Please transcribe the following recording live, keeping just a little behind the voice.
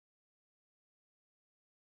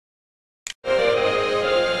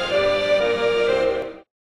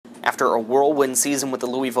After a whirlwind season with the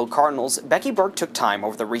Louisville Cardinals, Becky Burke took time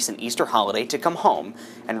over the recent Easter holiday to come home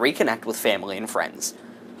and reconnect with family and friends.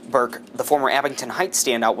 Burke, the former Abington Heights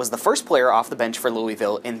standout, was the first player off the bench for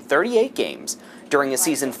Louisville in 38 games during a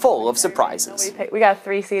season full of surprises. We got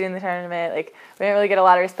 3 seed in the tournament. We didn't really get a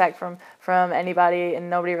lot of respect from anybody,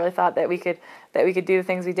 and nobody really thought that we could do the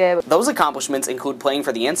things we did. Those accomplishments include playing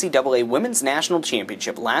for the NCAA Women's National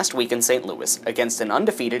Championship last week in St. Louis against an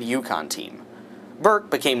undefeated UConn team.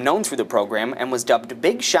 Burke became known through the program and was dubbed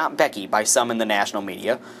Big Shot Becky by some in the national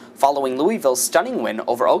media, following Louisville's stunning win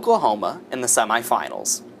over Oklahoma in the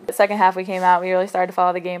semifinals. The second half we came out, we really started to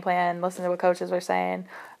follow the game plan, listen to what coaches were saying,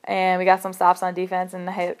 and we got some stops on defense, and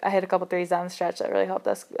I hit a couple threes down the stretch that really helped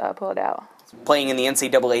us pull it out. Playing in the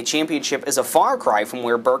NCAA championship is a far cry from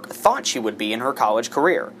where Burke thought she would be in her college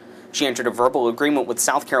career. She entered a verbal agreement with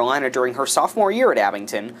South Carolina during her sophomore year at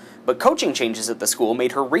Abington, but coaching changes at the school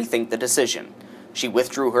made her rethink the decision. She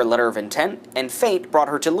withdrew her letter of intent, and fate brought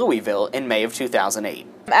her to Louisville in May of 2008.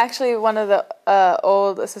 Actually, one of the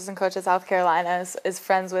old assistant coaches at South Carolina is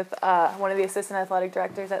friends with one of the assistant athletic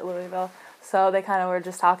directors at Louisville. So they kind of were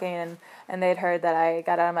just talking, and they'd heard that I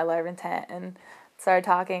got out of my letter of intent and started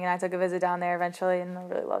talking, and I took a visit down there eventually, and I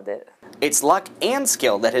really loved it. It's luck and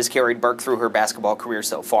skill that has carried Burke through her basketball career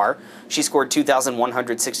so far. She scored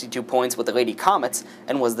 2,162 points with the Lady Comets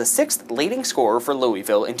and was the 6th leading scorer for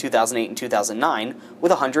Louisville in 2008 and 2009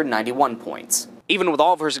 with 191 points. Even with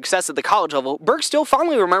all of her success at the college level, Burke still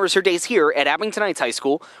fondly remembers her days here at Abington Heights High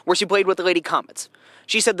School, where she played with the Lady Comets.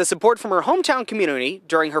 She said the support from her hometown community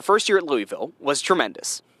during her first year at Louisville was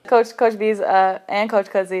tremendous. Coach Bees and Coach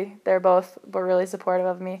Cuzzy, were really supportive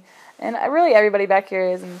of me, and really everybody back here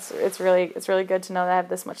is, and it's really good to know that I have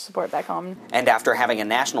this much support back home. And after having a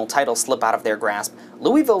national title slip out of their grasp,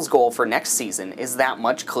 Louisville's goal for next season is that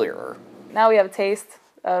much clearer. Now we have a taste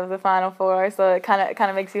of the Final Four, so it kind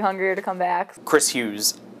of makes you hungrier to come back. Chris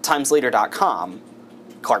Hughes, TimesLater.com,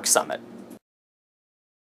 Clark Summit.